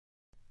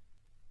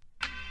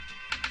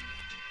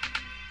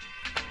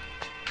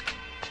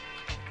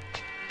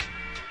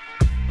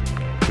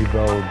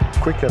bowled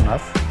quick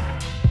enough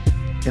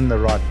in the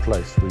right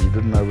place where you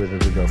didn't know whether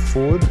to go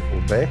forward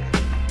or back.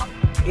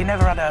 He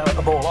never had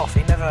a ball off.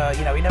 He never,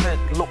 he never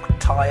looked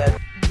tired.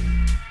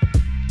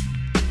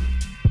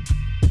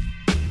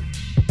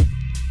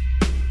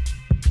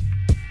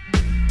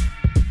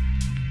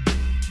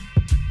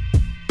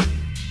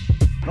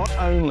 Not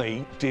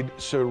only did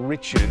Sir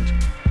Richard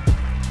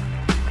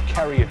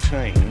carry a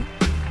team,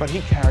 but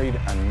he carried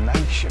a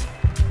nation.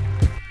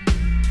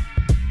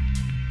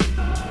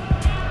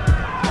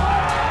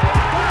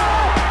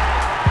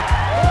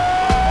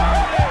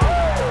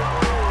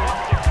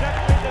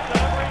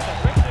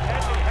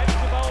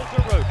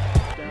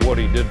 What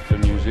he did for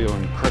New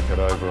Zealand cricket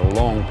over a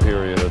long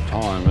period of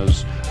time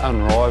is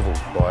unrivalled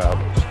by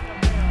others.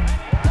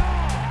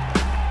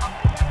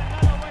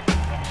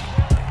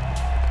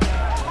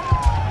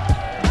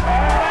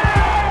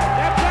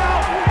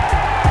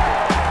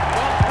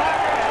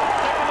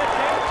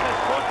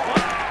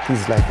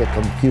 He's like a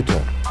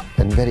computer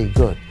and very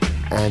good,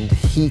 and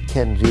he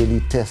can really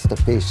test the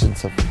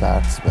patience of a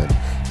batsman.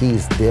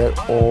 He's there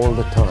all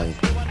the time.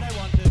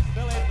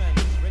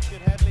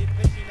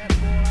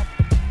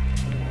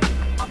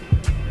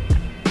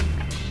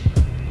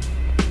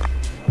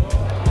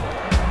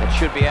 It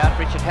should be out.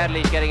 Richard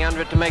Hadlee's getting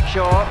under it to make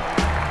sure.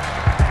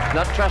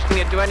 Not trusting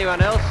it to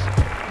anyone else.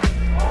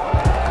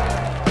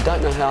 I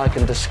don't know how I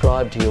can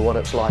describe to you what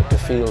it's like to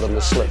field in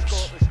the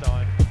slips.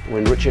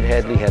 When Richard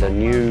Hadlee had a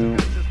new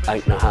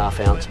 8.5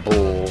 ounce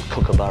ball,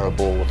 Kookaburra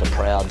ball with a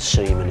proud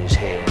seam in his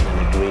hand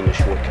and a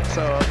greenish wicket,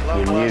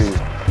 you knew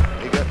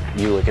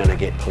you were going to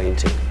get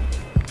plenty.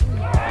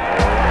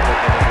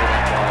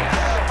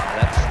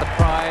 That's the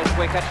prize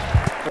wicket.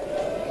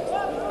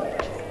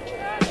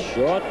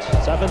 Short,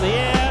 it's up in the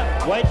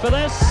air, wait for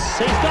this,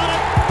 he's got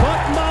it,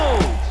 caught and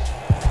bowled.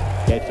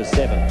 Gate for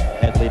 7,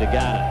 Hadlee to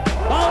Garner.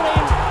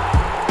 Bowling!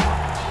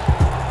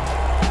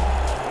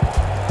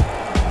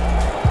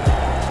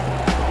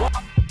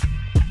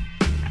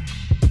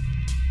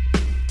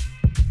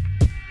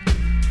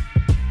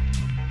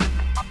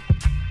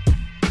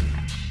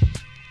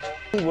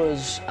 He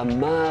was a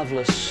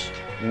marvellous,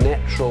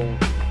 natural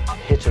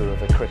hitter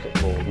of a cricket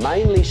ball,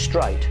 mainly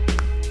straight,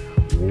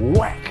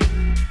 whack.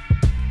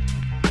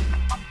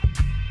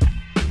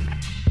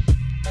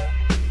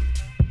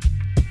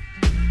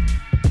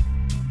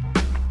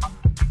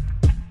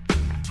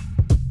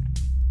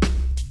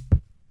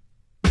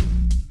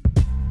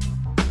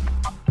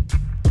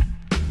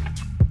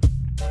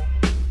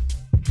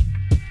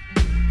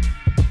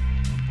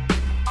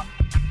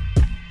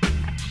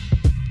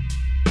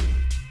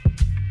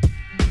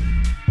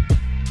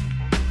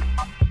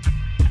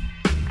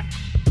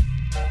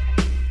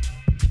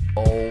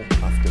 Bowl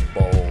after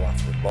bowl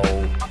after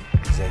bowl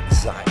is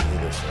exactly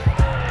the same.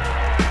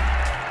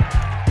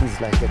 He's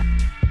like a...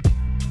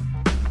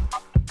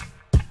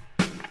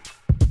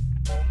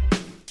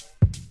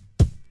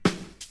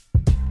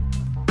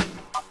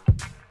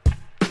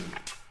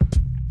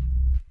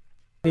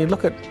 You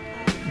look at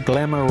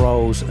glamour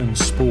roles in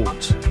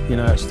sport,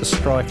 it's the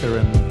striker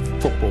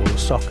in football or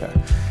soccer.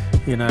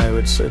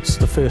 It's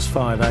the first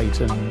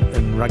 5'8"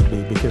 in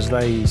rugby because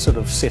they sort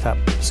of set up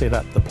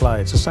the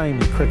play. It's the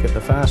same in cricket.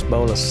 The fast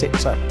bowler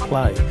sets up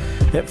play.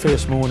 That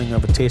first morning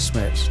of a test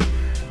match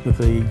with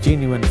the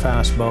genuine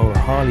fast bowler,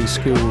 highly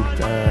skilled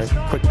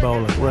quick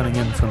bowler running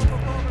in from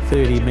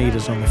 30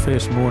 metres on the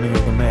first morning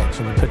of the match,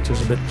 and the pitch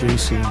is a bit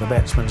juicy and the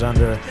batsman's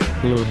under a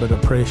little bit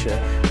of pressure.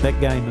 That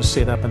game is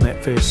set up in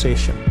that first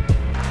session.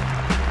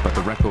 But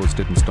the records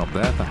didn't stop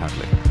there for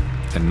Hadlee.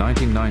 In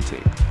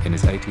 1990, in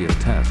his 80th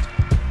test,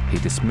 he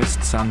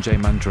dismissed Sanjay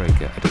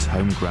Manjrekar at his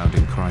home ground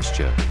in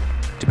Christchurch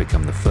to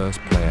become the first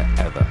player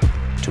ever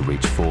to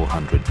reach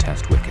 400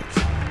 test wickets.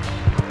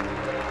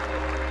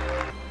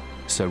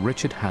 So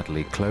Richard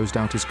Hadlee closed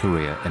out his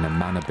career in a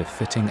manner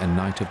befitting a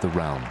knight of the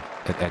realm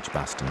at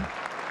Edgbaston.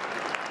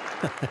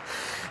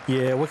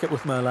 Yeah, wicket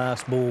with my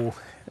last ball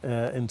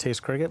in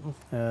test cricket.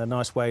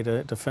 Nice way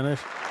to finish.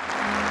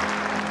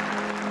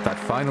 That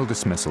final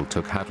dismissal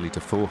took Hadlee to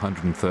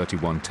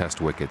 431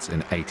 test wickets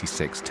in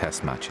 86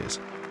 test matches,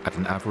 at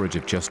an average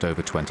of just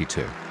over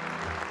 22.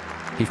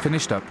 He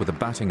finished up with a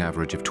batting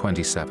average of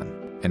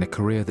 27 in a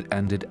career that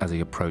ended as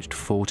he approached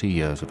 40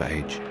 years of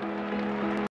age.